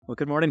Well,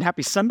 good morning.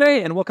 Happy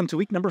Sunday, and welcome to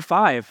week number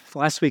 5, the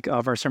last week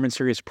of our sermon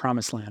series,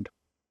 Promised Land.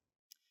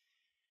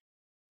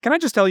 Can I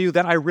just tell you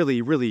that I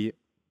really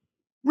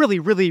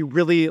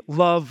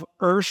love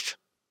Earth?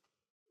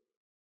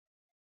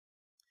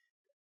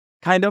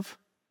 Kind of.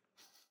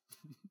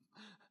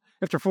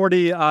 After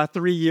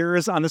 43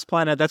 years on this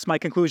planet, that's my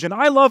conclusion.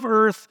 I love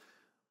Earth,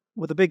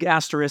 with a big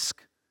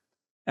asterisk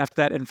after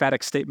that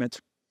emphatic statement.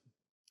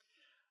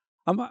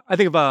 I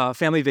think of a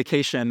family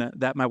vacation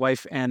that my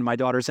wife and my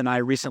daughters and I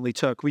recently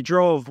took. We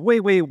drove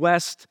way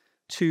west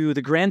to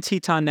the Grand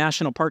Teton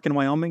National Park in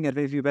Wyoming. Have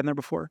any of you been there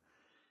before?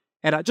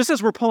 And just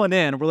as we're pulling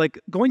in, we're like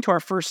going to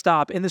our first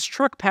stop, and this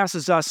truck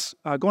passes us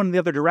going in the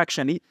other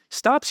direction. He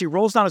stops, he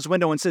rolls down his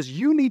window and says,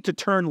 "You need to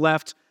turn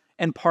left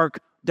and park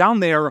down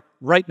there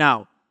right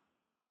now."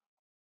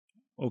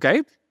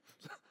 Okay.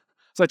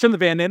 So I turn the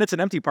van in. It's an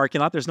empty parking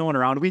lot. There's no one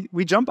around.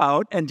 We jump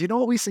out, and do you know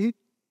what we see?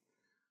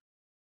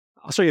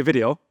 I'll show you a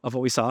video of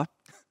what we saw.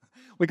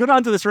 We go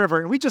down to this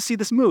river, and we just see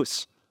this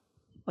moose,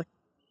 like,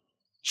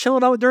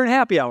 chilling out during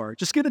happy hour.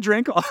 Just get a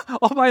drink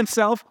all by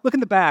himself. Look in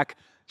the back.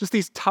 Just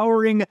these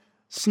towering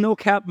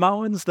snow-capped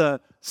mountains. The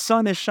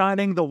sun is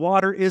shining. The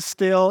water is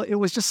still. It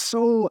was just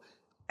so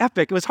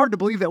epic. It was hard to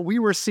believe that we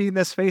were seeing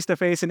this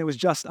face-to-face, and it was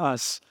just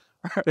us.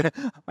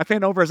 I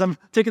pan over as I'm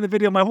taking the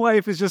video. My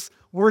wife is just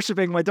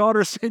worshiping. My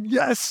daughter saying,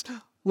 "Yes,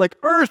 like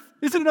Earth.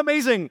 Isn't it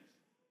amazing?"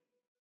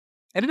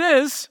 And it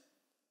is.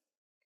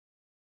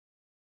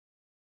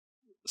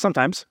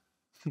 Sometimes.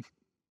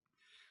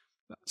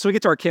 So we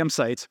get to our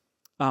campsite.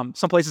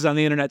 Some places on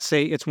the internet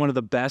say it's one of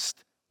the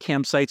best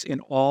campsites in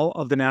all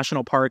of the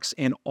national parks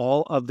in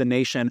all of the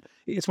nation.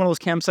 It's one of those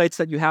campsites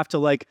that you have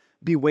to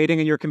be waiting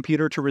in your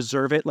computer to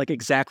reserve it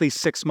exactly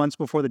 6 months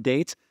before the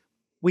date.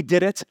 We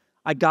did it.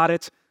 I got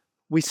it.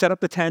 We set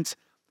up the tent.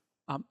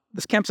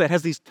 This campsite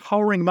has these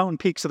towering mountain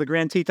peaks of the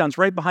Grand Tetons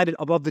right behind it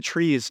above the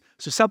trees.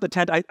 So set up the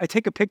tent. I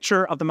take a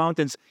picture of the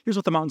mountains. Here's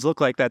what the mountains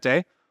look like that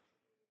day.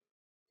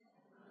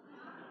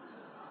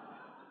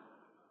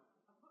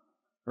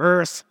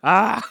 Earth.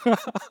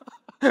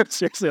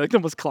 Seriously,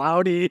 it was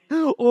cloudy,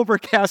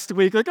 overcast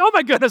week. Oh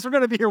my goodness, we're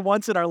going to be here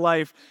once in our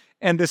life.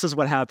 And this is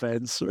what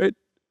happens, right?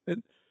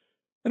 And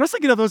I was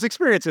thinking of those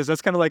experiences.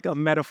 That's kind of like a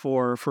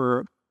metaphor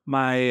for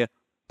my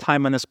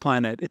time on this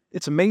planet.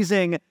 It's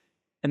amazing,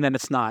 and then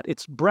it's not.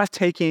 It's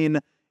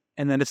breathtaking,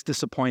 and then it's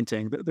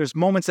disappointing. There's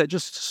moments that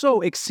just so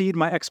exceed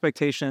my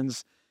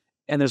expectations,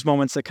 and there's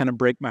moments that kind of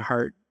break my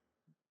heart.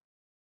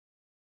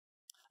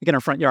 In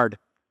our front yard,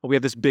 we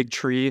have this big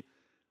tree.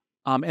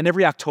 And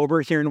every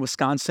October here in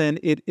Wisconsin,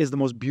 it is the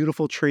most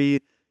beautiful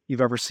tree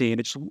you've ever seen.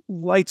 It just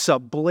lights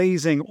up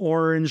blazing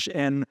orange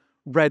and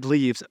red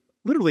leaves.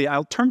 Literally,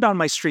 I'll turn down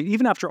my street,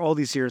 even after all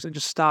these years, and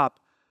just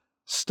stop,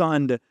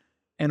 stunned,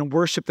 and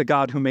worship the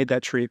God who made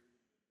that tree.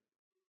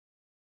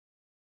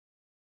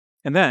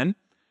 And then,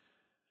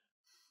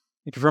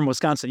 if you're from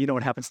Wisconsin, you know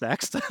what happens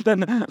next.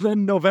 Then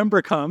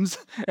November comes,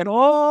 and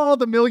all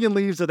the million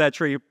leaves of that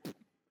tree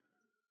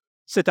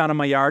sit down in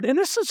my yard. And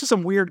this is just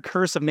some weird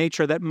curse of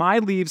nature that my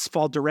leaves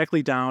fall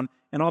directly down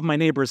and all of my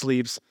neighbors'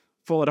 leaves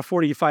fall at a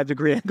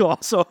 45-degree angle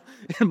also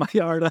in my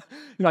yard.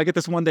 I get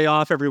this one day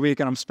off every week,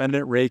 and I'm spending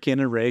it raking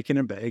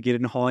and bagging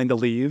and hauling the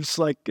leaves.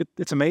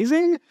 It's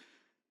amazing.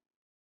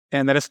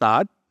 And then it's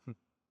not.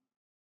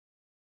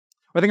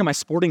 I think of my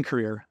sporting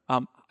career.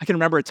 I can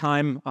remember a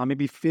time,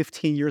 maybe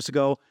 15 years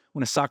ago,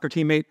 when a soccer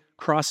teammate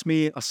crossed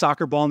me a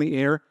soccer ball in the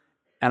air,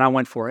 and I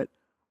went for it.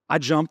 I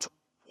jumped,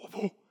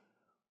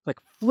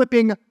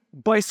 flipping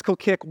bicycle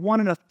kick, 1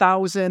 in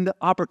 1,000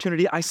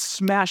 opportunity. I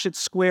smash it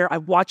square. I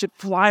watch it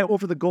fly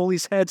over the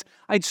goalies' heads.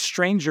 I had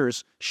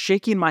strangers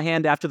shaking my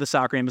hand after the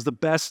soccer game. It was the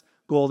best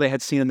goal they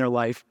had seen in their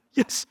life.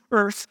 Yes,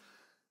 Earth.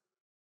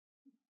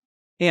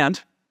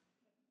 And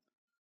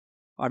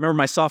I remember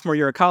my sophomore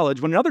year of college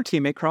when another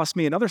teammate crossed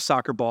me another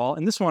soccer ball,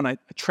 and this one I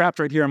trapped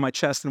right here on my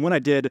chest. And when I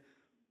did,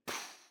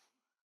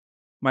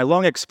 my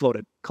lung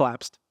exploded,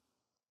 collapsed.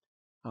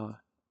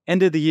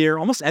 Ended the year,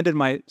 almost ended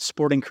my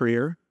sporting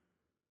career.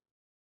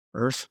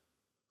 Earth.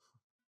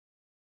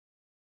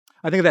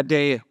 I think of that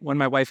day when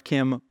my wife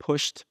Kim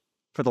pushed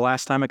for the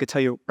last time. I could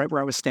tell you right where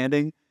I was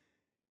standing.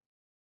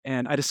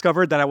 And I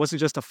discovered that I wasn't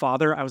just a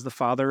father, I was the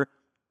father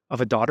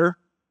of a daughter.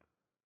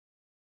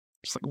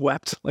 Just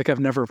wept like I've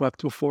never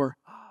wept before.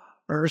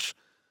 Earth.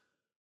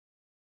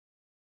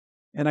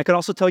 And I could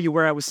also tell you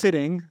where I was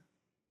sitting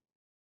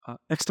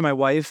next to my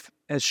wife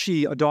as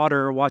she, a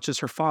daughter, watches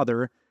her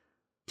father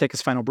take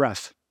his final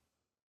breath.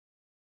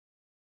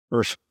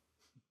 Earth.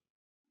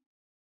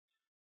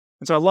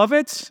 And so I love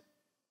it,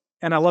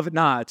 and I love it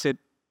not. It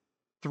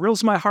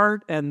thrills my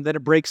heart, and then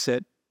it breaks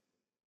it.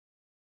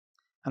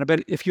 And I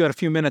bet if you had a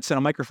few minutes and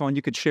a microphone,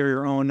 you could share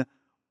your own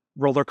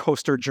roller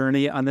coaster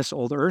journey on this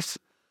old earth.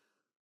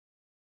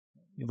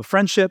 The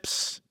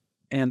friendships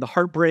and the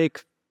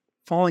heartbreak,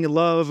 falling in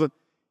love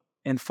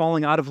and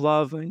falling out of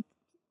love.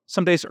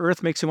 Some days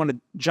earth makes you want to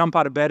jump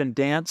out of bed and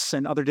dance,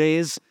 and other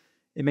days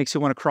it makes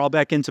you want to crawl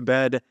back into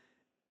bed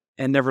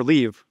and never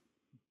leave.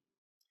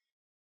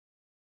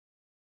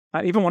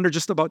 I even wonder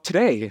just about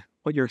today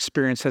what your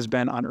experience has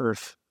been on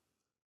earth.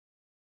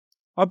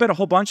 I bet a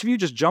whole bunch of you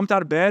just jumped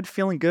out of bed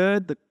feeling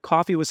good. The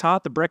coffee was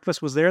hot, the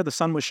breakfast was there, the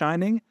sun was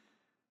shining.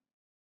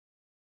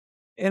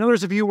 And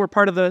others of you were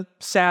part of the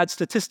sad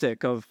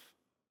statistic of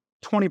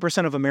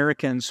 20% of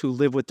Americans who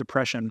live with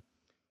depression,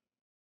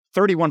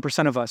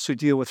 31% of us who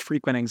deal with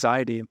frequent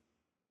anxiety.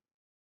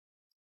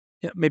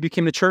 Yeah, maybe you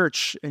came to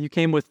church and you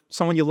came with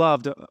someone you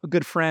loved, a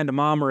good friend, a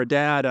mom or a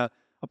dad, a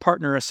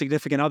partner, a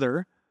significant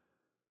other.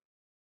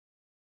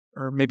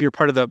 Or maybe you're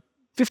part of the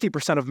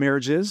 50% of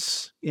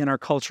marriages in our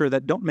culture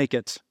that don't make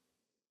it,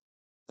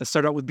 that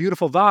start out with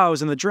beautiful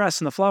vows and the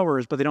dress and the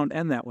flowers, but they don't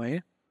end that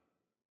way.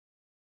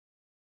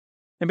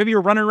 And maybe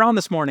you're running around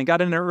this morning,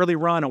 got in an early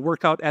run, a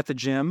workout at the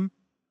gym.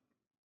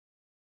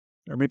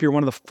 Or maybe you're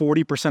one of the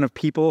 40% of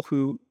people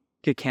who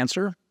get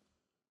cancer.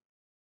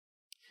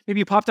 Maybe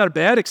you popped out of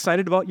bed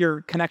excited about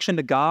your connection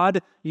to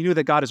God. You knew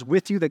that God is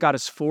with you, that God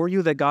is for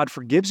you, that God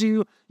forgives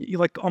you.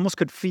 You almost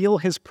could feel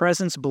his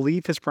presence,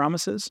 believe his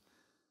promises.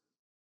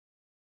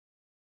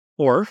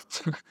 Or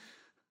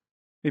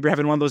maybe you're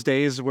having one of those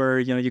days where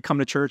you come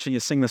to church and you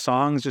sing the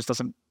songs, just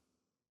doesn't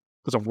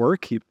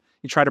work. You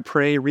try to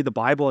pray, read the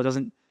Bible, it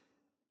doesn't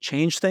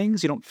change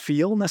things. You don't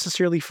feel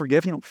necessarily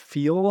forgiven. You don't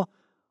feel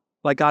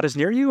like God is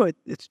near you.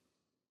 It's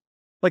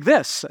like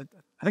this.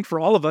 I think for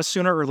all of us,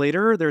 sooner or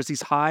later, there's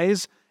these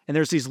highs and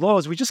there's these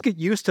lows. We just get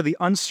used to the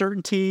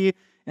uncertainty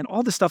and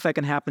all the stuff that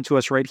can happen to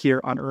us right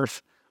here on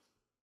earth.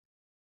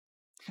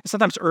 And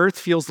sometimes earth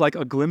feels like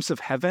a glimpse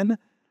of heaven,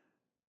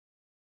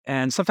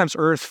 and sometimes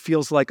earth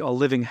feels like a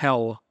living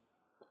hell.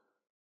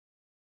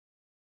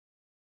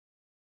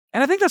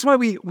 And I think that's why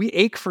we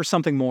ache for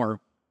something more.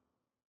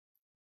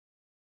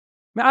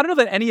 I don't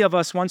know that any of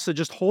us wants to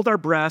just hold our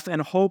breath and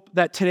hope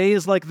that today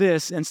is like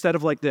this instead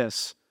of like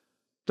this.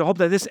 To hope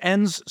that this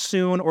ends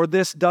soon or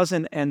this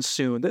doesn't end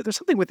soon. There's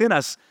something within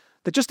us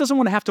that just doesn't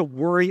want to have to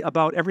worry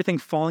about everything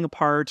falling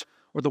apart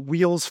or the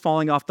wheels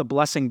falling off the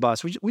blessing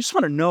bus. We just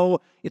want to know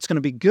it's going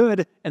to be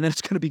good, and then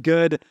it's going to be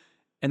good,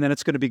 and then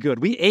it's going to be good.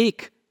 We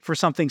ache for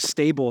something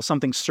stable,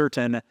 something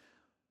certain,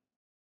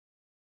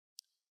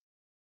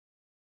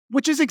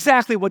 which is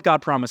exactly what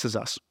God promises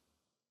us.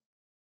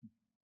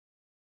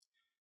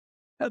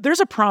 There's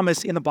a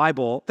promise in the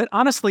Bible that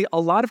honestly a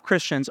lot of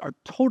Christians are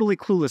totally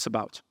clueless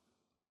about.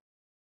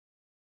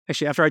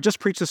 Actually, after I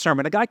just preached the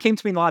sermon, a guy came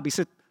to me in the lobby. He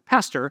said,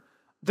 "Pastor,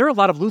 there are a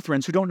lot of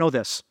Lutherans who don't know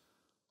this."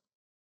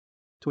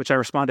 To which I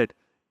responded,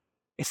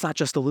 "It's not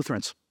just the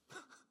Lutherans."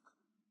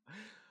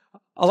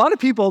 A lot of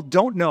people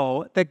don't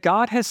know that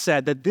God has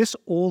said that this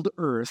old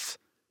earth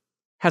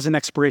has an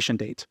expiration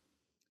date,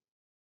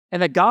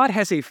 and that God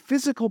has a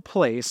physical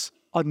place,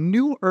 a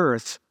new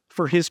earth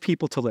for his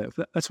people to live.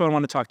 That's what I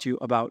want to talk to you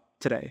about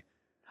today.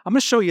 I'm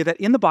going to show you that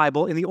in the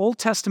Bible, in the Old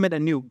Testament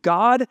and New,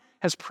 God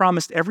has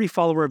promised every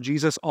follower of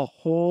Jesus a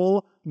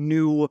whole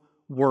new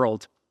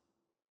world.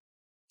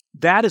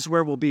 That is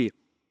where we'll be.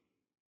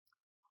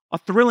 A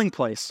thrilling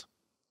place.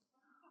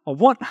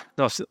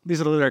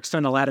 These are the lyrics to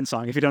an Aladdin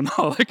song, if you don't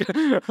know.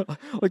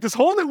 Like this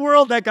whole new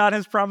world that God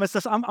has promised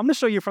us. I'm going to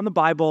show you from the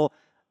Bible,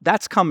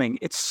 that's coming.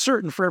 It's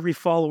certain for every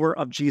follower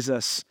of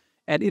Jesus,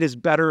 and it is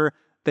better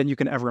than you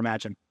can ever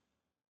imagine.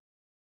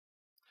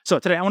 So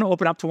today I want to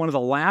open up to one of the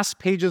last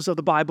pages of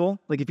the Bible.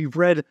 Like if you've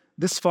read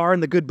this far in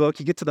the good book,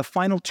 you get to the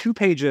final 2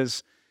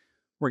 pages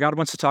where God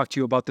wants to talk to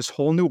you about this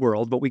whole new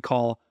world, what we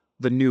call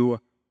the new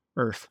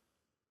earth.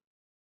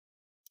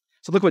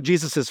 So look what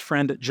Jesus'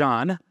 friend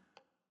John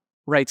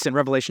writes in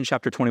Revelation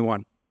chapter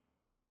 21.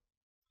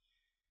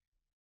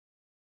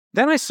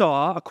 "Then I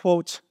saw a,"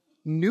 quote,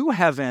 "new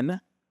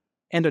heaven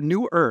and a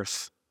new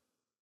earth.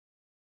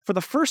 For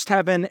the first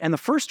heaven and the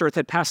first earth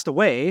had passed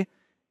away,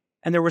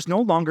 and there was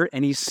no longer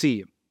any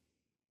sea."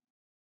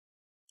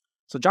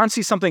 So John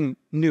sees something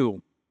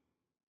new.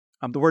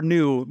 The word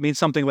new means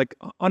something like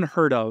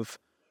unheard of,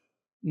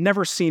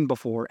 never seen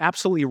before,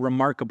 absolutely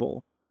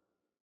remarkable.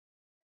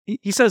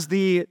 He says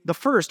the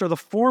first or the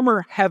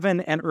former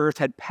heaven and earth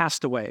had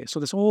passed away. So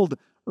this old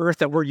earth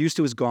that we're used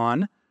to is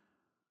gone.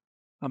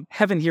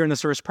 Heaven here in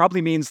this verse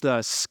probably means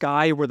the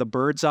sky where the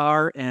birds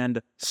are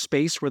and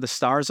space where the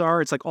stars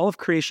are. It's like all of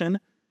creation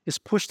is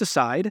pushed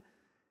aside.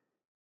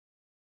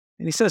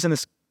 And he says in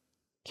this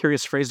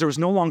curious phrase, there was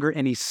no longer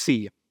any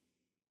sea.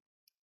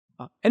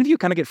 Any of you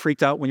kind of get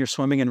freaked out when you're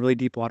swimming in really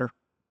deep water?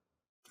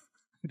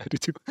 I do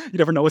too. You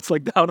never know. It's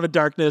like down in the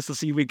darkness. The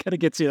seaweed kind of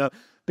gets you,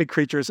 big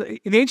creatures.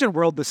 In the ancient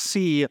world, the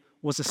sea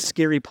was a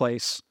scary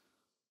place.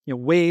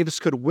 Waves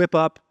could whip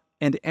up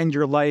and end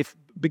your life.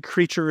 Big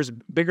creatures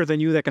bigger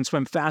than you that can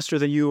swim faster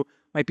than you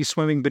might be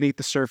swimming beneath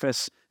the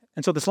surface.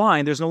 And so this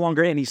line, "there's no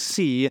longer any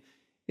sea,"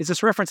 is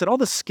this reference that all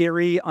the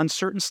scary,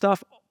 uncertain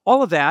stuff,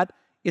 all of that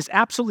is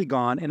absolutely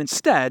gone. And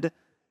instead,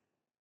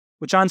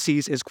 what John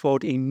sees is,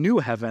 quote, "a new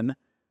heaven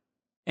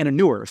and a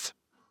new earth."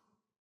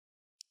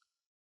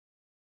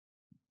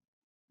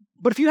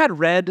 But if you had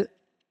read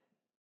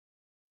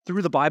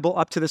through the Bible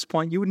up to this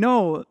point, you would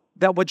know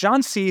that what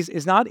John sees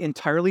is not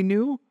entirely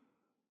new,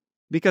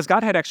 because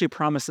God had actually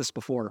promised this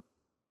before.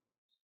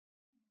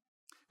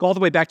 Go all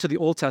the way back to the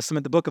Old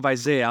Testament, the book of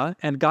Isaiah,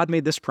 and God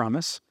made this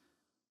promise.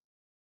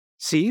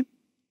 "See,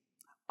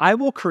 I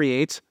will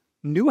create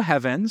new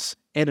heavens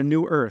and a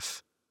new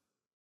earth.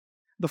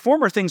 The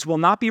former things will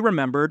not be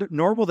remembered,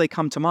 nor will they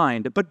come to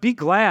mind, but be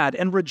glad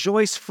and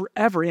rejoice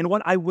forever in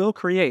what I will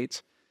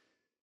create.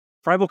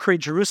 For I will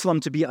create Jerusalem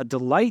to be a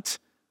delight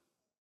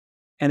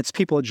and its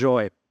people a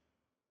joy.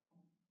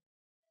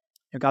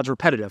 God's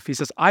repetitive. He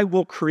says, I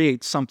will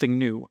create something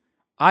new.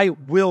 I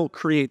will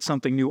create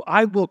something new.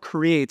 I will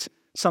create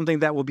something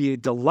that will be a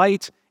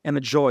delight and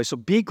a joy. So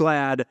be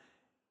glad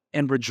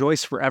and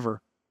rejoice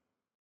forever.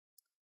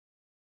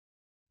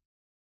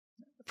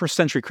 First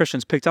century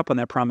Christians picked up on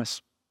that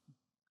promise.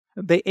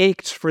 They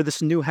ached for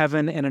this new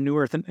heaven and a new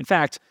earth. In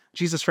fact,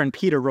 Jesus' friend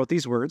Peter wrote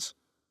these words.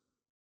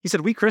 He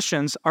said, we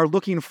Christians are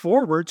looking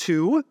forward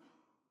to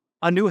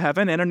a new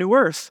heaven and a new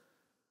earth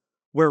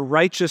where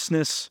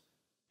righteousness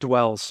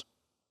dwells.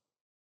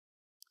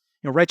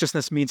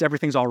 Righteousness means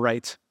everything's all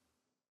right.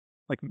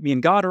 Like me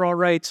and God are all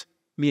right.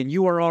 Me and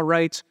you are all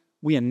right.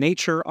 We and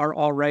nature are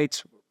all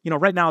right.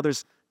 Right now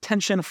there's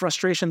tension,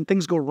 frustration,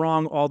 things go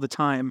wrong all the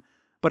time.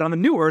 But on the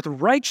new earth,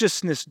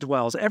 righteousness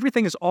dwells.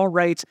 Everything is all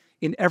right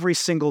in every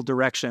single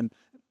direction.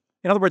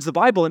 In other words, the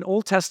Bible in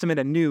Old Testament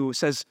and New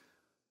says,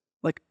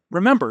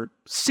 remember,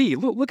 see,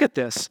 look at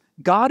this.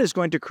 God is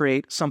going to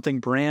create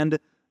something brand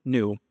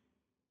new.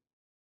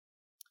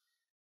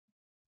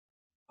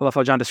 I love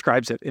how John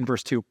describes it in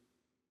verse 2.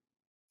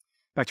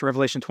 Back to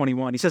Revelation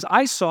 21. He says,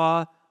 I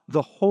saw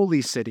the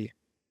holy city,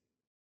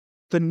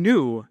 the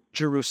new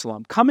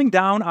Jerusalem, coming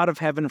down out of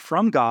heaven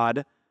from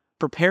God,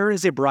 prepared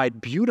as a bride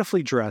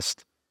beautifully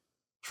dressed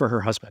for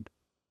her husband.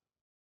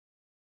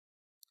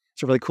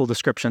 It's really cool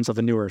descriptions of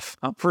the new earth.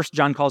 First,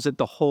 John calls it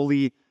the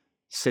holy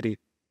city.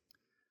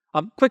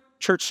 Quick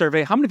church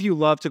survey. How many of you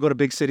love to go to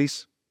big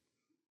cities?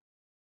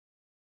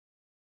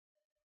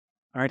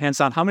 All right, hands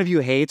down. How many of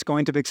you hate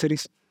going to big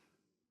cities?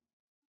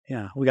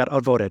 Yeah, we got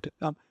outvoted.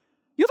 You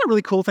know the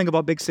really cool thing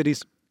about big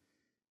cities?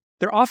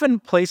 They're often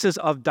places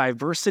of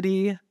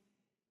diversity,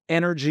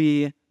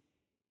 energy,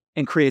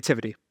 and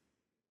creativity.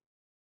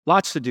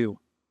 Lots to do,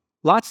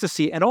 lots to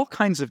see, and all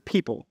kinds of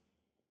people.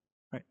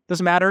 Right?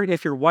 Doesn't matter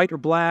if you're white or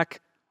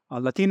black,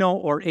 Latino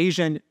or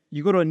Asian.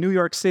 You go to a New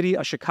York City,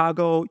 a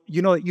Chicago,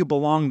 you know that you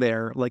belong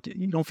there.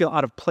 You don't feel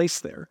out of place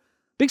there.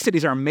 Big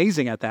cities are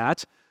amazing at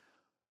that.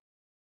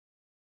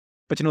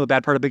 But you know the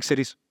bad part of big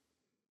cities?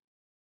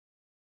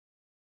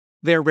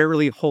 They're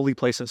rarely holy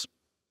places.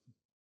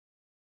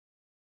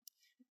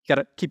 You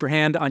got to keep your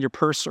hand on your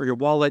purse or your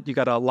wallet. You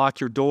got to lock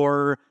your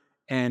door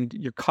and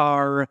your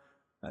car.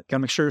 Got to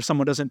make sure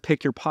someone doesn't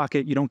pick your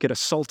pocket. You don't get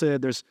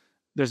assaulted.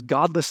 There's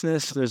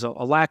godlessness. There's a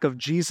lack of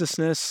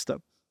Jesusness.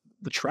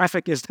 The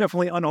traffic is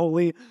definitely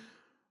unholy.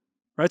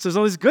 Right? So there's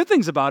all these good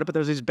things about it, but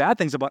there's these bad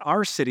things about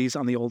our cities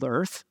on the old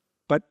earth.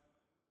 But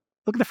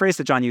look at the phrase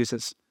that John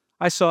uses.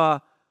 I saw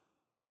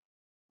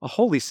a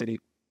holy city.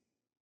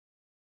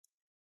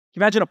 Can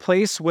you imagine a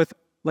place with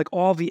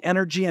all the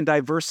energy and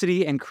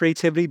diversity and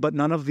creativity, but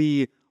none of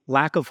the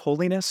lack of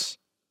holiness,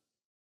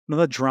 none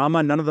of the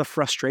drama, none of the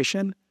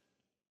frustration?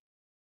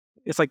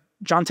 It's like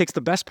John takes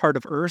the best part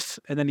of earth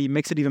and then he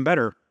makes it even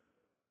better.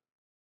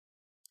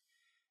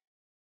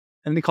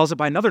 And he calls it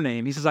by another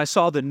name. He says, I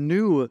saw the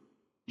new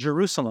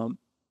Jerusalem.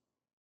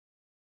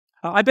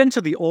 I've been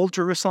to the old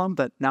Jerusalem,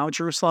 the now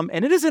Jerusalem,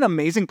 and it is an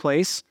amazing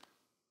place.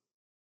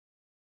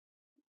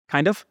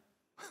 Kind of.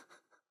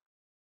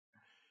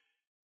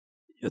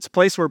 It's a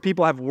place where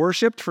people have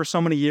worshiped for so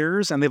many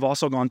years, and they've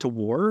also gone to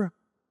war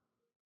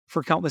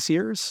for countless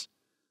years.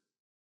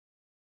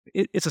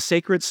 It's a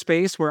sacred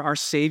space where our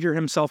Savior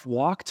himself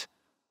walked,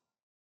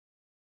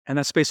 and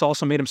that space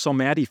also made him so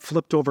mad he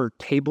flipped over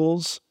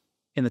tables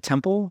in the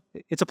temple.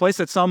 It's a place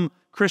that some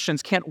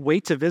Christians can't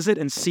wait to visit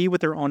and see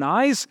with their own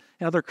eyes,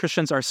 and other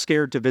Christians are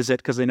scared to visit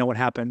because they know what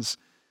happens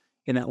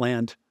in that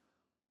land.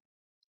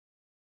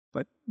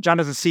 But John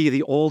doesn't see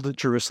the old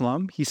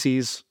Jerusalem, he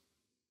sees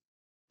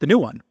the new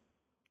one.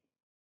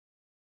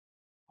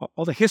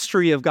 All the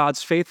history of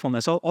God's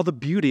faithfulness, all the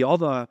beauty, all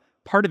the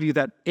part of you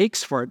that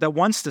aches for it, that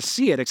wants to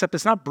see it, except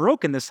it's not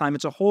broken this time.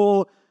 It's a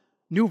whole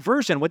new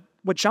version.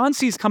 What John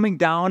sees coming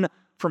down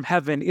from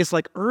heaven is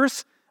like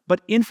earth,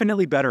 but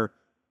infinitely better.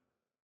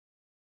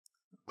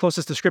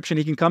 Closest description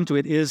he can come to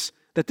it is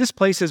that this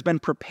place has been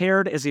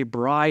prepared as a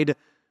bride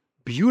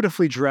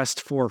beautifully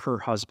dressed for her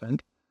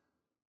husband.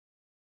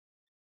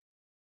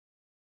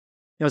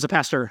 As a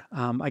pastor,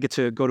 I get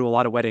to go to a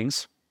lot of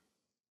weddings.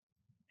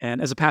 And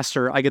as a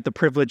pastor, I get the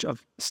privilege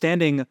of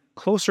standing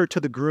closer to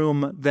the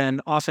groom than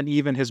often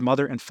even his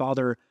mother and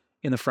father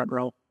in the front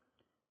row.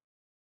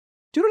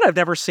 Do you know what I've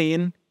never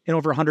seen in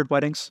over 100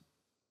 weddings?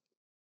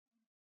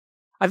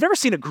 I've never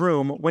seen a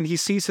groom, when he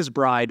sees his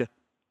bride,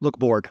 look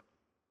bored.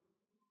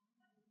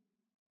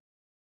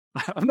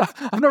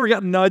 I've never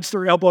gotten nudged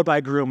or elbowed by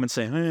a groom and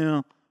say,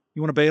 hey,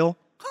 you want to bail?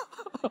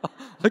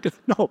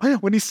 No,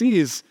 when he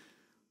sees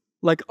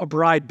a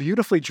bride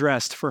beautifully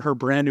dressed for her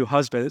brand new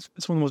husband,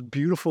 it's one of the most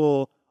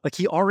beautiful.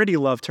 He already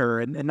loved her,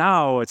 and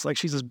now it's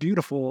she's as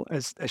beautiful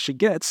as she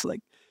gets.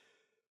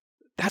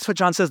 That's what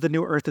John says the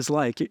new earth is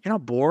like. You're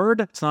not bored.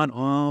 It's not,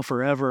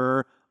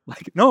 forever.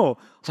 No.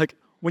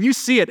 when you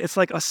see it, it's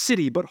like a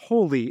city, but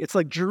holy. It's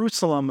like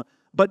Jerusalem,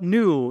 but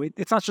new.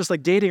 It's not just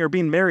like dating or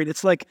being married.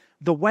 It's like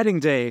the wedding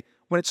day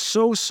when it's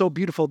so, so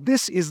beautiful.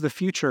 This is the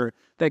future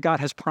that God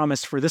has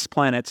promised for this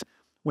planet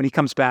when he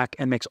comes back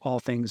and makes all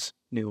things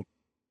new.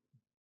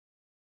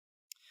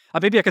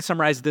 Maybe I could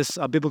summarize this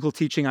biblical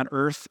teaching on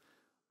earth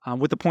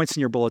with the points in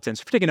your bulletins.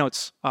 If you're taking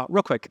notes,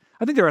 real quick,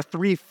 I think there are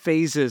 3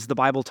 phases the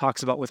Bible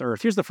talks about with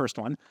earth. Here's the first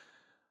one.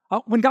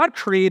 When God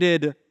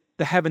created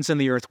the heavens and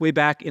the earth way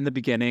back in the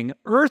beginning,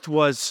 earth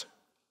was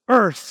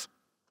earth.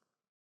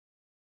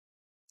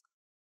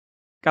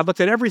 God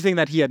looked at everything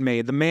that he had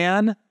made, the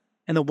man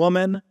and the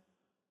woman,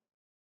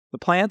 the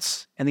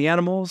plants and the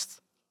animals,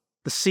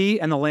 the sea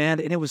and the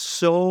land, and it was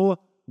so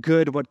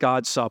good what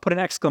God saw. Put an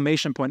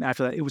exclamation point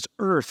after that. It was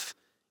earth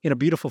in a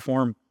beautiful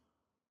form.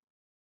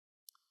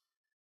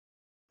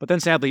 But then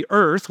sadly,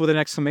 earth with an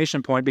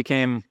exclamation point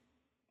became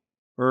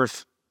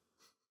earth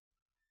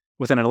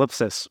with an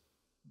ellipsis.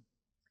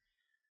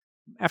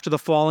 After the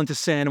fall into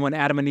sin, when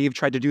Adam and Eve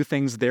tried to do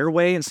things their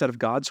way instead of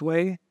God's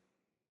way,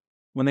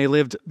 when they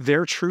lived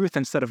their truth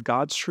instead of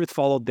God's truth,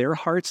 followed their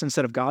hearts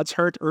instead of God's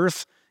heart,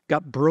 earth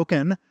got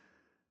broken.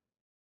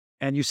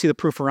 And you see the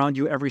proof around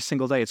you every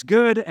single day. It's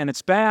good and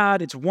it's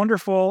bad, it's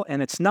wonderful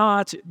and it's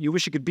not. You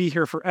wish you could be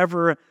here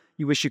forever.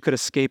 You wish you could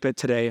escape it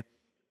today.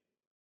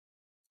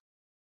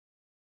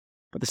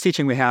 But this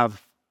teaching we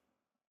have,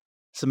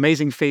 this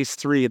amazing phase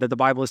 3 that the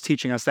Bible is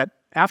teaching us, that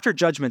after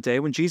Judgment Day,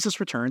 when Jesus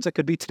returns, it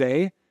could be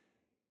today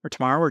or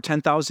tomorrow or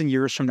 10,000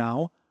 years from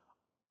now,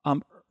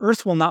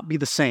 earth will not be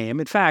the same.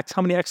 In fact,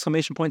 how many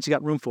exclamation points you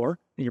got room for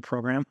in your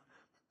program?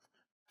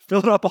 Fill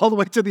it up all the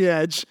way to the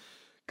edge,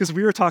 because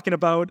we were talking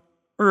about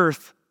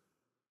earth.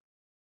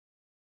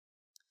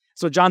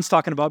 So John's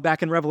talking about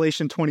back in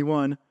Revelation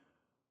 21.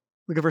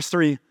 Look at verse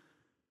 3.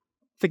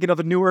 Thinking of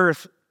the new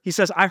earth, he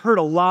says, I heard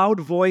a loud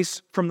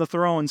voice from the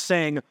throne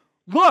saying,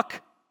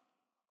 look!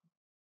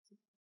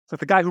 It's like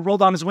the guy who rolled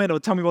down his window to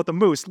tell me about the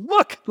moose.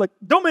 Look! Like,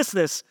 don't miss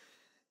this.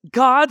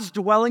 God's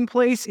dwelling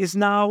place is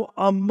now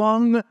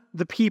among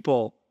the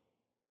people,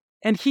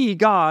 and he,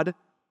 God,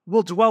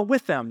 will dwell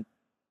with them.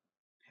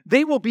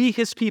 They will be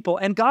his people,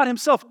 and God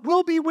himself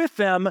will be with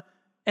them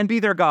and be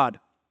their God.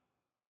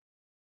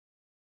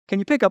 Can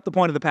you pick up the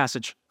point of the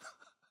passage?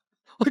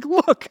 Like,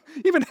 look,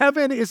 even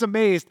heaven is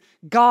amazed.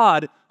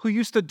 God, who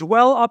used to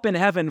dwell up in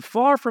heaven,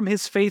 far from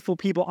his faithful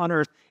people on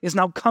earth, is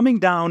now coming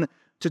down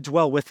to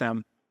dwell with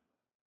them.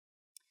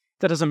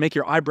 That doesn't make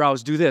your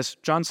eyebrows do this.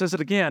 John says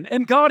it again.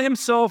 And God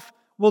himself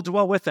will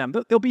dwell with them.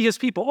 They'll be his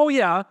people. Oh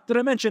yeah, did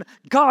I mention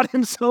God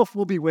himself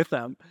will be with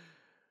them?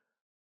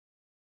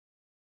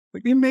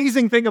 Like, the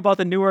amazing thing about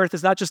the new earth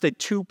is not just a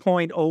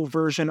 2.0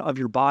 version of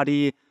your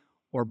body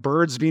or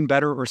birds being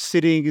better or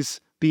cities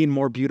being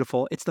more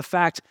beautiful. It's the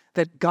fact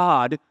that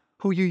God,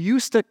 who you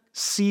used to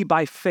see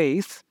by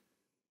faith,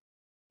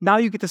 now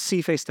you get to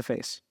see face to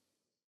face.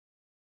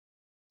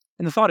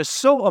 And the thought is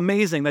so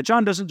amazing that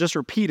John doesn't just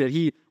repeat it.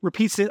 He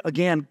repeats it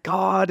again.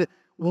 God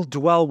will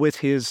dwell with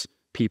his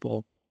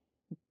people.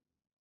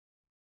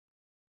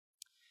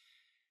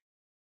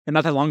 And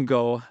not that long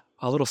ago,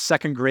 a little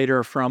second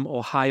grader from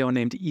Ohio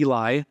named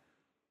Eli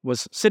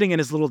was sitting in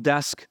his little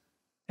desk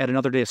at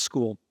another day of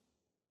school.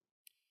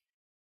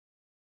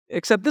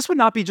 Except this would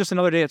not be just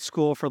another day at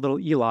school for little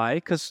Eli,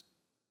 because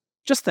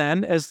just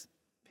then, as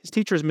his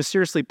teachers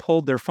mysteriously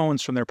pulled their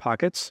phones from their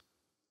pockets,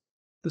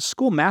 the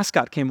school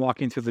mascot came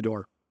walking through the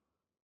door.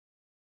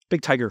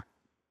 Big tiger.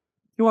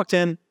 He walked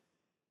in,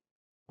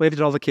 waved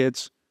at all the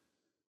kids,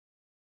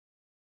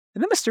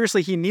 and then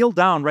mysteriously he kneeled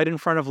down right in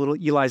front of little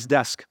Eli's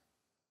desk.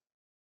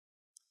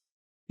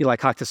 Eli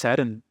cocked his head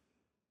and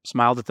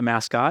smiled at the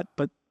mascot,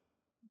 but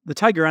the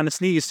tiger on its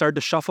knees started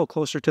to shuffle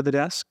closer to the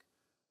desk,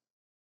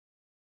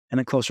 and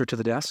then closer to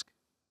the desk.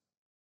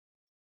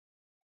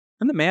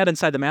 And the man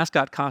inside the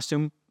mascot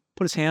costume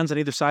put his hands on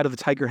either side of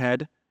the tiger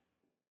head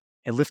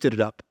and lifted it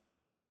up.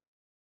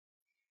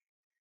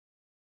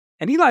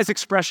 And Eli's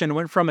expression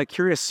went from a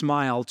curious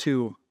smile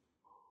to,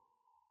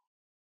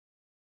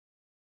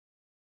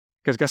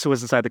 because guess who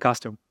was inside the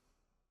costume?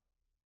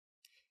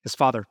 His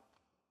father.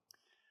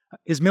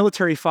 His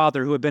military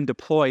father, who had been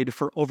deployed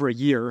for over a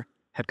year,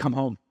 had come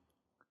home.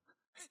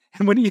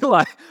 And when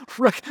Eli,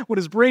 when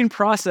his brain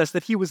processed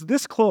that he was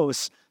this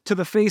close to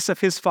the face of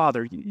his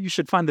father, you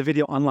should find the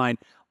video online,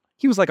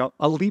 he was like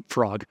a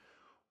leapfrog.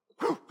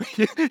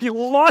 He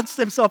launched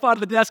himself out of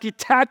the desk, he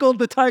tackled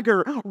the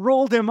tiger,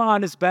 rolled him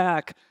on his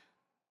back.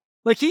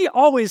 Like, he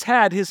always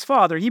had his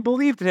father. He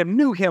believed in him,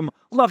 knew him,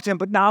 loved him,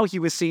 but now he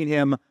was seeing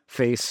him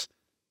face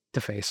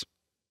to face.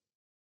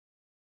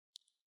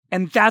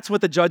 And that's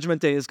what the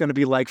judgment day is going to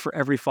be like for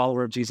every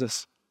follower of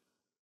Jesus.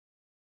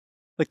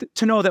 Like,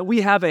 to know that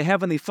we have a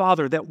heavenly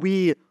Father that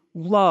we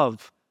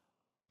love,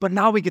 but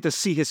now we get to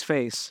see his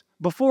face.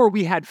 Before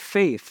we had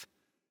faith,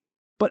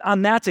 but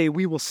on that day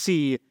we will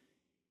see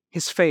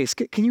his face.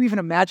 Can you even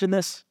imagine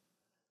this?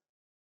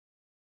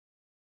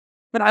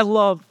 But I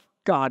love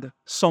God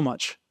so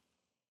much.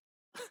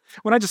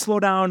 When I just slow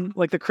down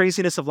like the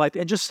craziness of life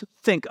and just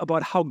think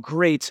about how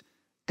great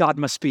God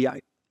must be,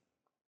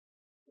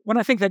 when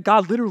I think that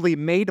God literally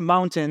made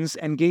mountains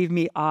and gave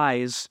me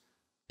eyes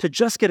to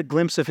just get a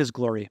glimpse of his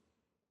glory.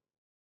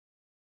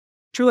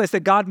 To realize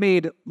that God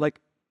made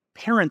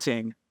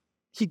parenting.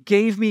 He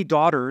gave me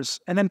daughters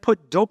and then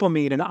put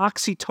dopamine and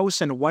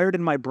oxytocin wired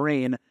in my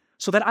brain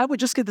so that I would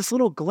just get this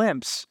little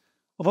glimpse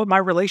of what my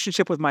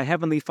relationship with my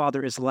Heavenly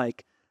Father is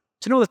like.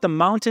 To know that the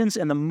mountains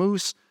and the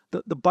moose,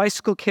 the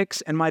bicycle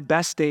kicks and my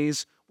best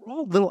days were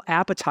all little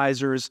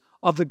appetizers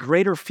of the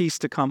greater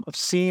feast to come of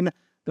seeing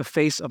the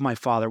face of my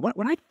Father.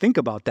 When I think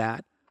about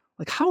that,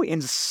 how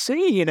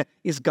insane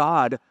is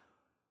God?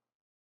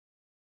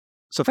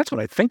 So if that's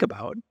what I think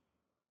about,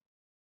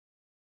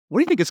 what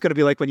do you think it's going to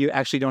be like when you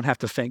actually don't have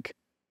to think?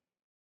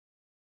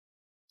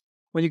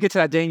 When you get to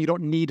that day and you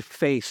don't need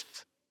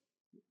faith.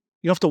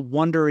 You don't have to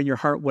wonder in your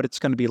heart what it's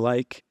going to be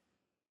like.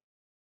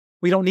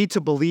 We don't need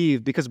to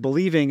believe because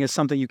believing is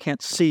something you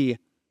can't see.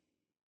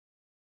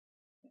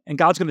 And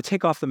God's going to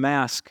take off the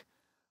mask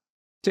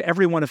to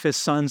every one of his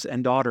sons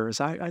and daughters.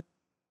 I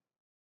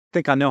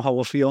think I know how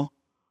we'll feel.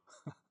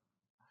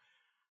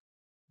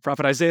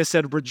 Prophet Isaiah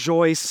said,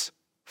 "Rejoice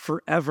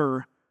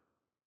forever,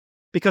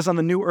 because on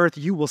the new earth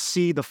you will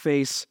see the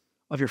face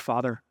of your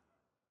Father."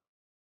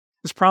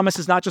 This promise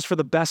is not just for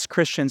the best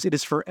Christians, it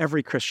is for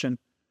every Christian.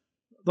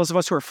 Those of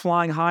us who are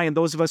flying high and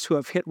those of us who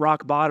have hit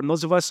rock bottom,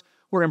 those of us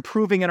who are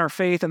improving in our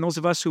faith and those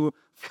of us who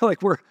feel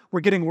like we're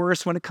getting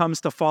worse when it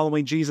comes to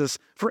following Jesus.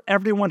 For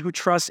everyone who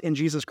trusts in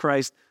Jesus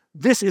Christ,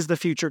 this is the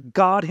future.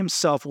 God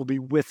himself will be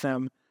with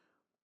them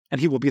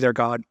and he will be their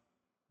God.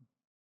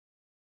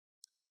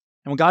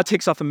 And when God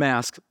takes off the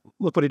mask,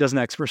 look what he does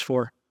next, verse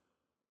 4.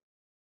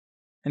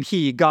 And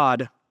he,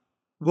 God,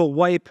 will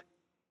wipe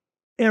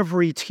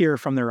every tear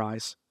from their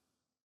eyes.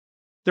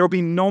 There will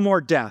be no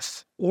more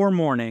death or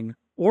mourning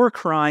or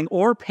crying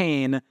or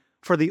pain,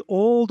 for the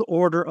old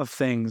order of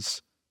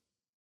things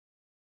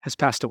has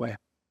passed away.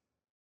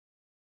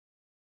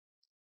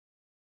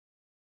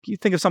 Can you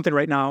think of something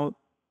right now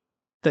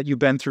that you've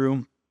been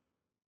through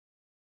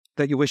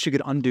that you wish you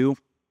could undo?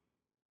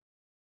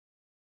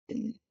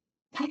 Is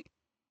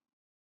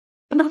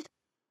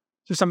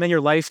there something in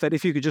your life that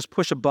if you could just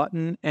push a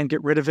button and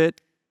get rid of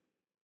it,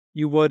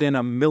 you would in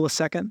a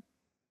millisecond?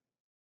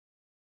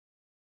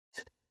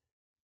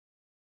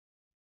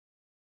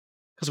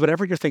 Because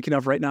whatever you're thinking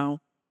of right now,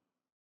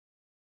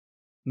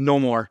 no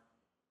more.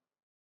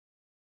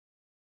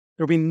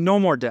 There will be no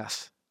more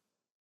death.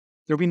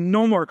 There will be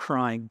no more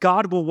crying.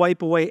 God will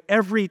wipe away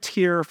every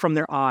tear from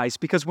their eyes,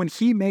 because when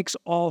he makes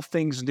all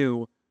things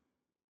new,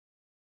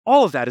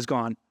 all of that is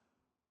gone.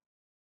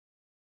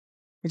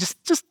 And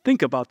just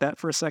think about that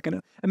for a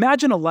second.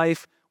 Imagine a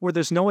life where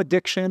there's no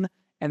addiction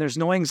and there's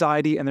no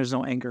anxiety and there's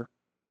no anger.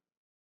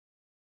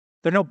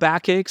 There are no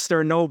backaches, there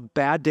are no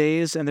bad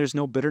days, and there's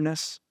no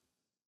bitterness.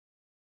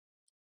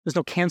 There's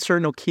no cancer,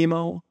 no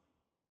chemo,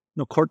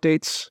 no court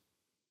dates,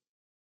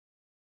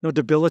 no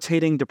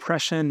debilitating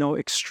depression, no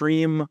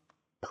extreme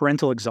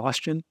parental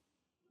exhaustion.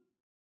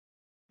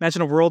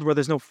 Imagine a world where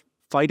there's no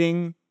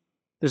fighting,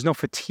 there's no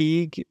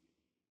fatigue.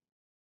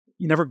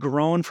 You never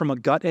groan from a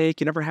gut ache.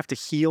 You never have to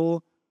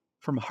heal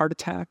from a heart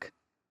attack.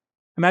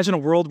 Imagine a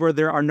world where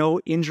there are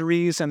no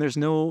injuries and there's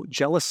no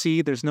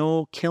jealousy, there's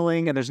no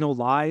killing and there's no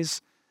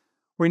lies.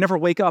 Where you never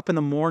wake up in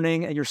the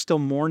morning and you're still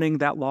mourning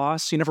that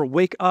loss. You never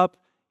wake up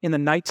in the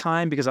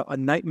nighttime because a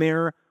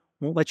nightmare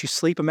won't let you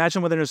sleep.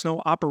 Imagine when there's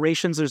no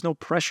operations, there's no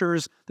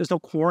pressures, there's no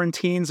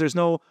quarantines, there's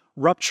no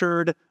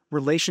ruptured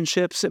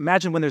relationships.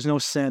 Imagine when there's no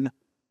sin.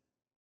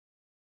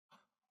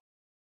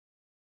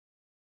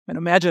 And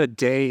imagine a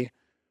day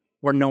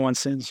where no one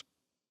sins.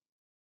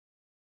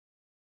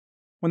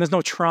 When there's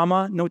no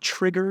trauma, no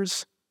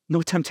triggers,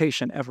 no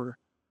temptation ever.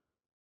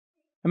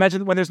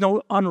 Imagine when there's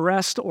no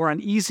unrest or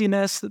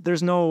uneasiness,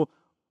 there's no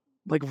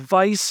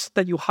vice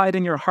that you hide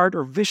in your heart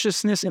or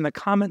viciousness in the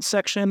comment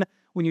section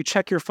when you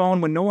check your phone,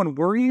 when no one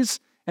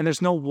worries and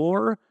there's no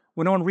war,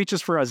 when no one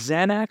reaches for a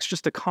Xanax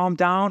just to calm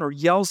down or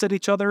yells at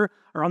each other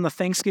or on the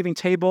Thanksgiving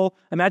table.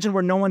 Imagine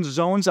where no one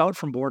zones out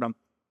from boredom.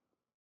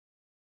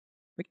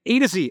 A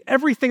to Z,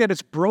 everything that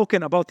is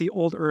broken about the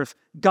old earth,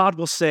 God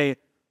will say,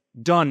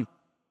 done.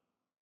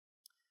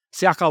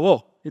 Se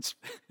acabó. It's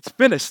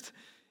finished.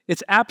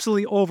 It's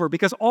absolutely over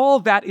because all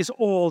of that is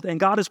old and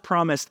God has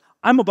promised,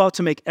 I'm about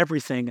to make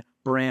everything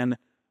brand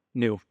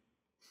new.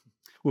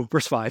 Ooh,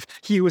 verse 5,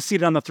 he who was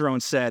seated on the throne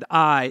said,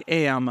 I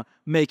am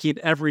making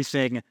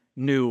everything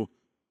new.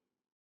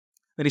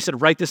 Then he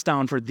said, write this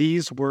down, for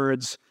these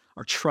words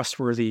are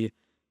trustworthy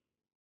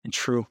and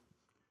true.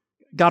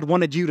 God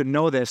wanted you to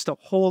know this, to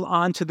hold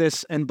on to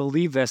this and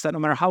believe this, that no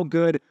matter how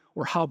good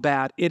or how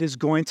bad, it is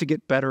going to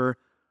get better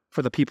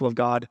for the people of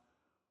God.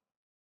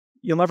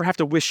 You'll never have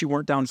to wish you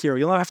weren't down here.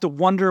 You'll never have to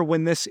wonder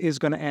when this is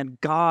going to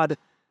end. God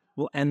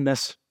will end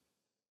this.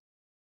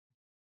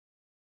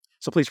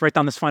 So please write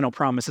down this final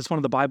promise. It's one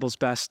of the Bible's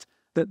best,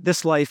 that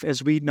this life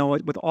as we know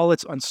it, with all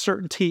its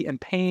uncertainty and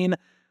pain,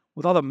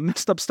 with all the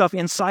messed up stuff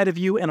inside of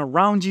you and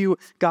around you,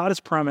 God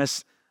has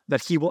promised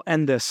that he will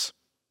end this.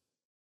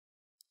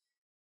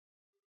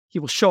 He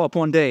will show up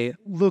one day,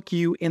 look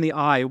you in the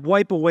eye,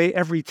 wipe away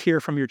every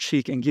tear from your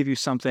cheek, and give you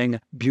something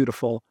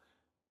beautiful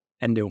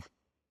and new.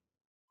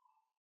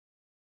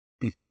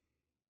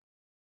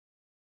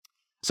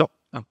 So,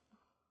 what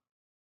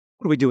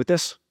do we do with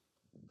this?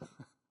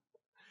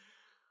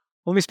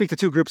 Let me speak to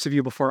two groups of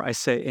you before I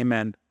say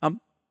amen.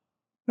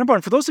 Number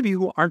one, for those of you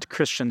who aren't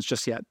Christians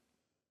just yet,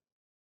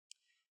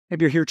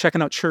 maybe you're here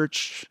checking out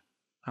church,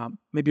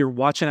 maybe you're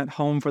watching at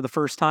home for the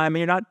first time,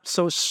 and you're not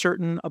so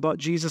certain about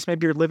Jesus.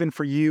 Maybe you're living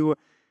for you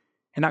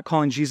and not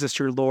calling Jesus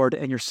your Lord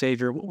and your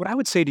Savior. What I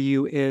would say to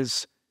you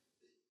is,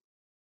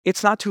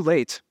 it's not too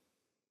late.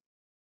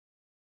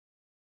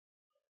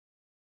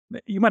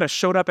 You might have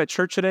showed up at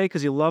church today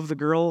because you love the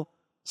girl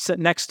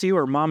sitting next to you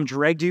or mom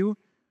dragged you.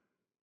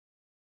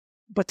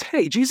 But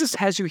today, Jesus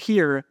has you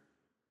here,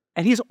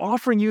 and he's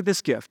offering you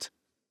this gift,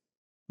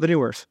 the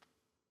new earth.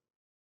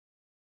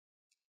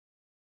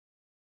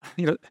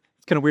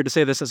 It's kind of weird to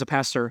say this as a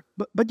pastor,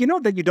 but you know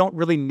that you don't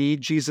really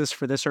need Jesus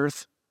for this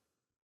earth?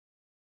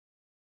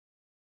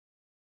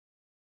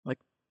 Like,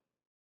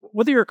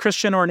 whether you're a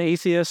Christian or an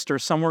atheist or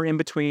somewhere in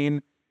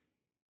between,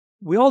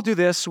 we all do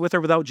this with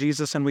or without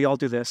Jesus, and we all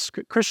do this.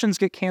 Christians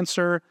get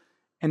cancer,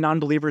 and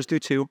non-believers do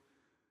too.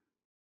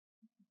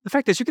 The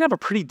fact is, you can have a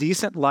pretty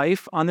decent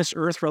life on this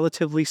earth,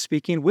 relatively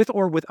speaking, with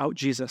or without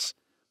Jesus.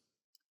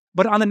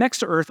 But on the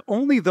next earth,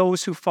 only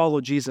those who follow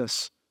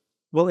Jesus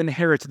will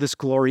inherit this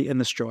glory and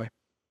this joy.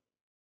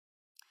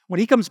 When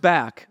he comes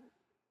back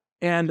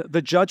and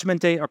the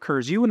judgment day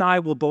occurs, you and I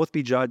will both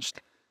be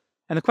judged.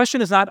 And the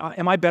question is not,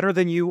 am I better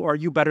than you or are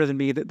you better than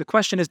me? The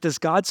question is, does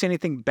God see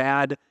anything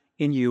bad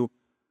in you?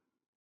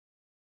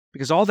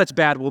 Because all that's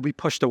bad will be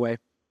pushed away.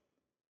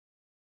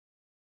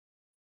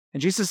 And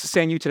Jesus is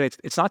saying to you today,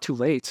 it's not too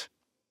late.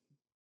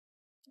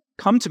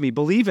 Come to me,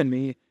 believe in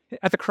me.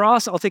 At the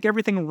cross, I'll take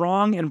everything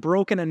wrong and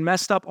broken and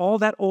messed up, all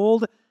that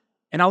old,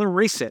 and I'll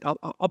erase it.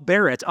 I'll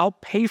bear it. I'll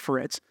pay for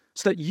it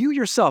so that you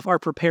yourself are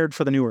prepared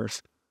for the new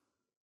earth.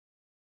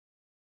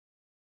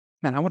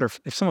 Man, I wonder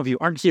if some of you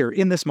aren't here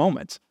in this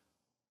moment.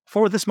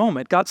 For this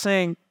moment, God's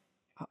saying,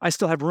 I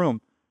still have room.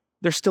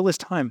 There still is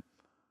time.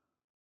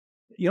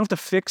 You don't have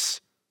to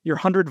fix your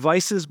 100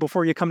 vices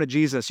before you come to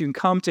Jesus. You can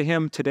come to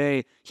him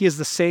today. He is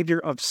the Savior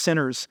of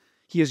sinners.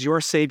 He is your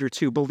Savior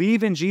too.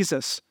 Believe in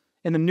Jesus,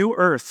 and the new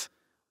earth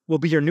will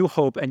be your new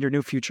hope and your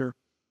new future.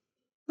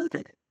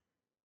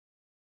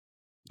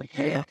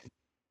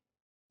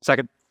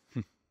 Second.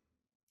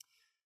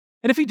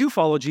 And if you do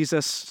follow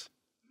Jesus,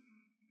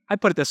 I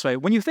put it this way.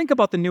 When you think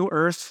about the new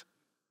earth,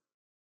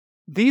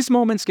 these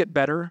moments get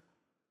better,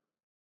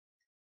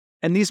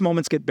 and these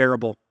moments get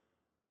bearable.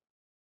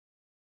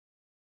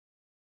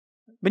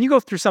 When you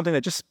go through something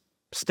that just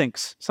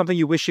stinks, something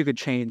you wish you could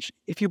change,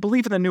 if you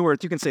believe in the new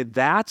earth, you can say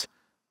that's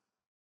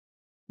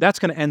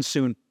going to end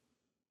soon.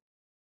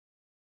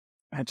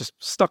 I'm just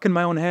stuck in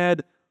my own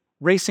head,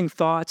 racing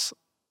thoughts.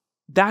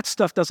 That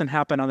stuff doesn't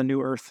happen on the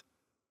new earth.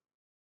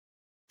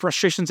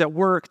 Frustrations at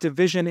work,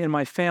 division in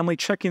my family,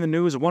 checking the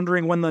news,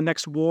 wondering when the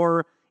next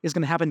war is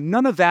going to happen.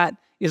 None of that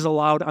is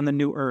allowed on the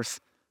new earth.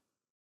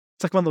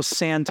 It's like one of those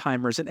sand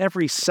timers, and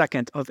every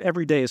second of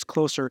every day is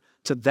closer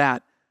to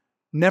that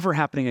never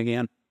happening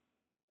again.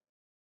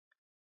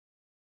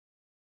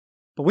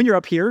 But when you're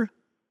up here,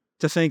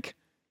 to think,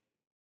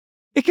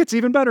 it gets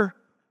even better.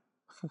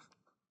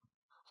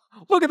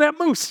 Look at that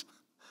moose.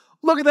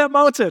 Look at that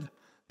mountain.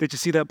 Did you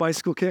see that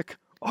bicycle kick?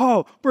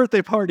 Oh,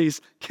 birthday parties,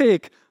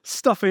 cake,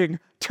 stuffing,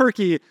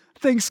 turkey,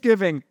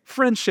 Thanksgiving,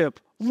 friendship,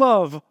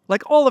 love.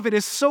 Like all of it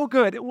is so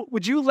good.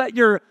 Would you let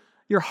your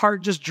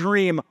heart just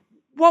dream,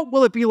 what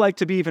will it be like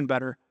to be even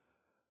better?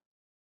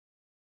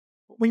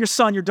 When your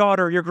son, your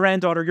daughter, your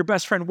granddaughter, your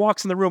best friend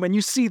walks in the room and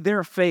you see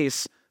their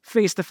face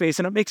to face,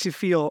 and it makes you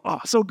feel,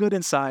 so good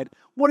inside.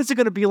 What is it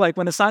going to be like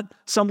when it's not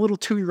some little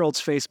 2-year-old's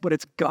face, but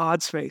it's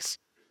God's face?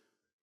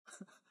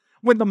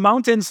 When the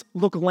mountains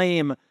look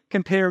lame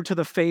compared to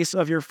the face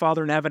of your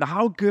Father in heaven,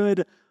 how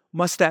good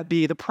must that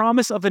be? The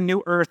promise of the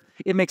new earth,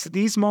 it makes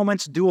these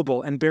moments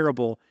doable and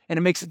bearable, and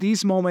it makes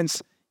these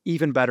moments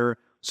even better.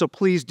 So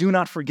please do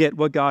not forget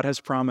what God has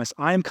promised.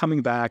 I am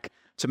coming back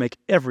to make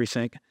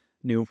everything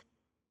new.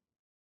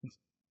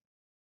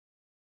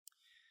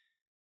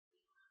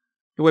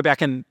 Way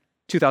back in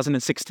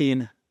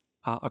 2016,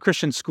 a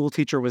Christian school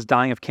teacher was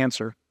dying of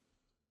cancer.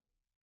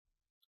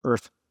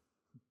 Earth.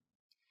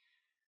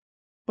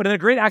 But in a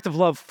great act of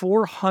love,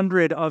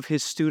 400 of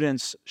his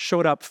students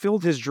showed up,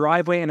 filled his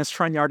driveway and his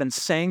front yard, and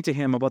sang to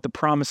him about the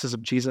promises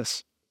of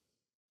Jesus.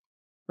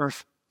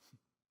 Earth.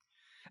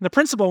 And the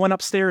principal went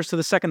upstairs to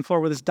the second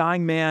floor where this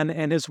dying man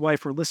and his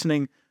wife were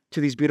listening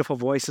to these beautiful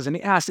voices. And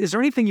he asked, is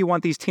there anything you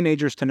want these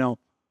teenagers to know?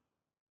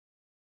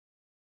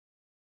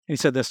 And he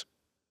said this,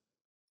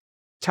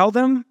 tell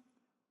them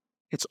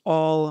it's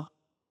all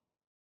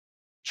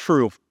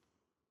true.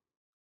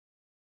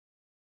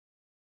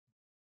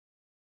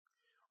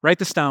 Write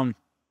this down.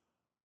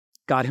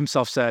 God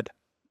himself said,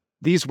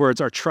 these words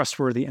are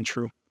trustworthy and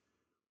true.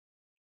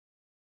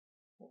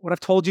 What I've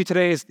told you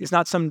today is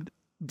not some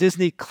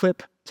Disney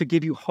clip to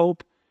give you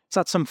hope. It's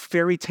not some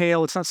fairy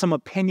tale. It's not some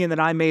opinion that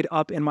I made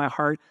up in my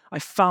heart. I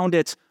found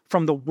it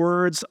from the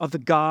words of the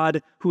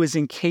God who is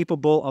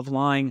incapable of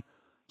lying.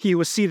 He who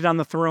was seated on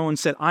the throne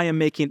said, I am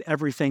making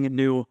everything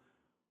new.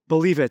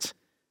 Believe it.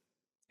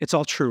 It's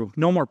all true.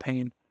 No more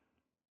pain.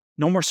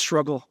 No more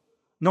struggle.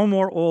 No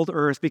more old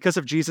earth. Because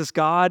of Jesus,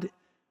 God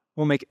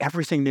will make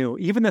everything new,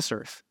 even this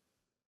earth,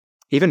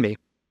 even me,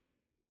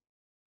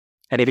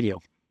 and even you.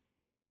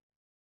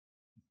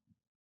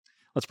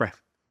 Let's pray.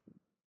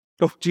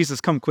 Oh,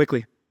 Jesus, come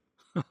quickly.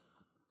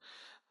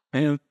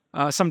 Man,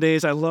 some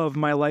days I love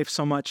my life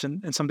so much,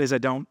 and some days I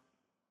don't.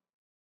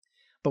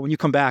 But when you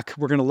come back,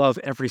 we're going to love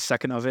every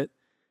second of it.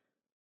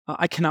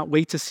 I cannot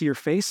wait to see your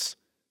face.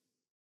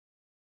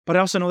 But I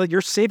also know that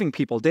you're saving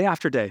people day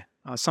after day,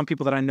 some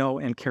people that I know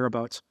and care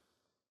about.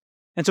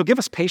 And so give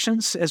us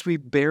patience as we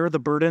bear the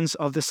burdens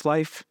of this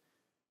life.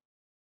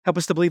 Help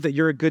us to believe that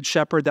you're a good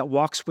shepherd that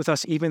walks with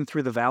us even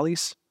through the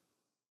valleys.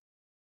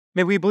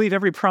 May we believe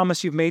every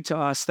promise you've made to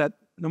us that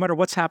no matter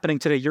what's happening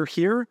today, you're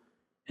here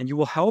and you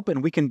will help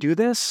and we can do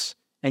this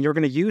and you're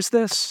going to use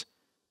this.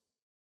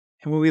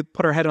 And when we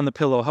put our head on the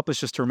pillow, help us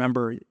just to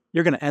remember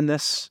you're going to end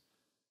this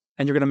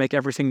and you're going to make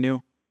everything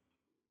new.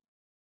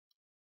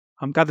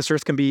 God, this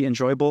earth can be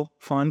enjoyable,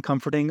 fun,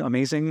 comforting,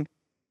 amazing.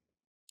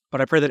 But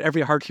I pray that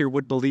every heart here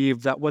would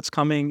believe that what's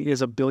coming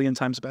is 1,000,000,000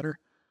 times better.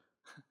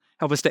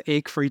 Help us to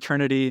ache for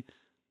eternity,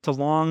 to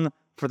long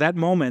for that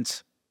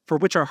moment for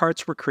which our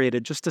hearts were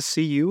created, just to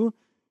see you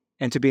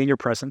and to be in your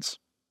presence.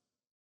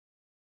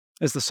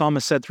 As the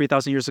psalmist said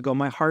 3,000 years ago,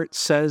 my heart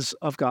says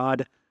of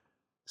God,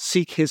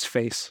 seek his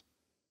face.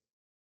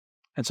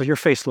 And so your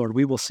face, Lord,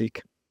 we will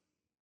seek.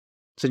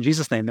 It's in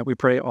Jesus' name that we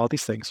pray all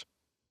these things.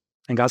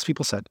 And God's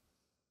people said,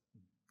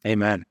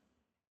 amen.